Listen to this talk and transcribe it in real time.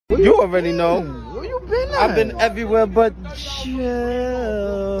You already know. Where you been at? I've been everywhere but chill.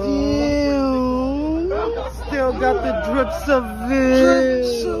 Damn. Still got the drips of it.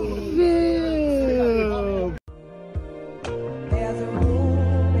 Drips of it. There's a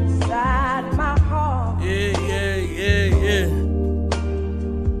room inside my heart. Yeah.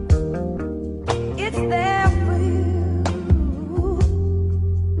 It's there for you.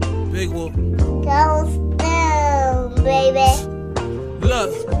 Big whoop. Go down, baby.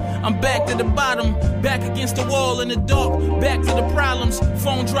 Look, I'm back to the bottom, back against the wall in the dark, back to the problems.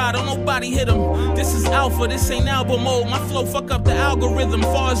 Phone dry, don't nobody hit them. This is alpha, this ain't album mode. My flow fuck up the algorithm.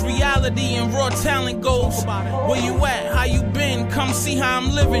 Far as reality and raw talent goes. Where you at? How you been? Come see how I'm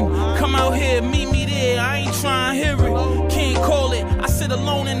living. Come out here, meet me there. I ain't trying to hear it. Can't call it. I sit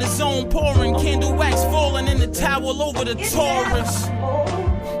alone in the zone pouring. Candle wax falling in the towel over the Taurus.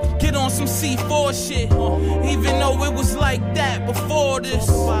 Get on some C4 shit, even though it was like that before this.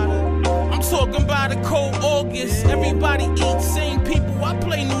 I'm talking about a cold August. Everybody eats, same people I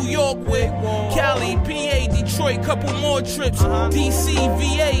play New York with. Cali, PA, Detroit, couple more trips. DC,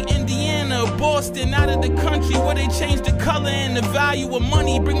 VA, Indiana, Boston, out of the country where they changed the color and the value of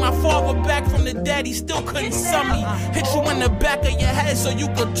money. Bring my father back from the dead, he still couldn't sum me. Hit you in the back of your head so you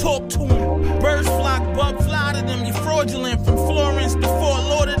could talk to him. Birds flock, bug fly to them, you're fraudulent. From Florence to Fort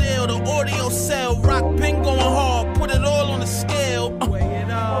Lauderdale, the audio cell. Rock been going hard, put it all on the scale.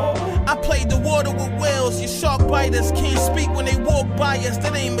 I played the water with whales, your shark biters can't speak when they walk by us.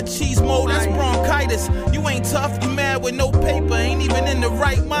 That ain't machismo, that's bronchitis. You ain't tough, you mad with no paper. Ain't even in the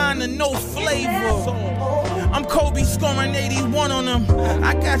right mind and no flavor. I'm Kobe scoring 81 on them.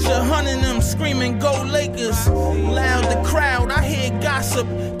 I got your hunting them, screaming go Lakers. Loud the crowd, I hear gossip.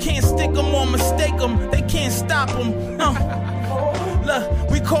 Can't stick them or mistake them, they can't stop them. Look,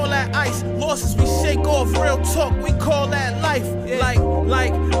 we call that ice. Losses we shake off, real talk, we call that life.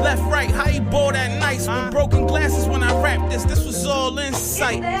 Like, left, right, how you ball that nice. With broken glasses when I rap this was all in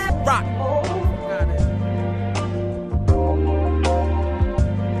sight. Rock.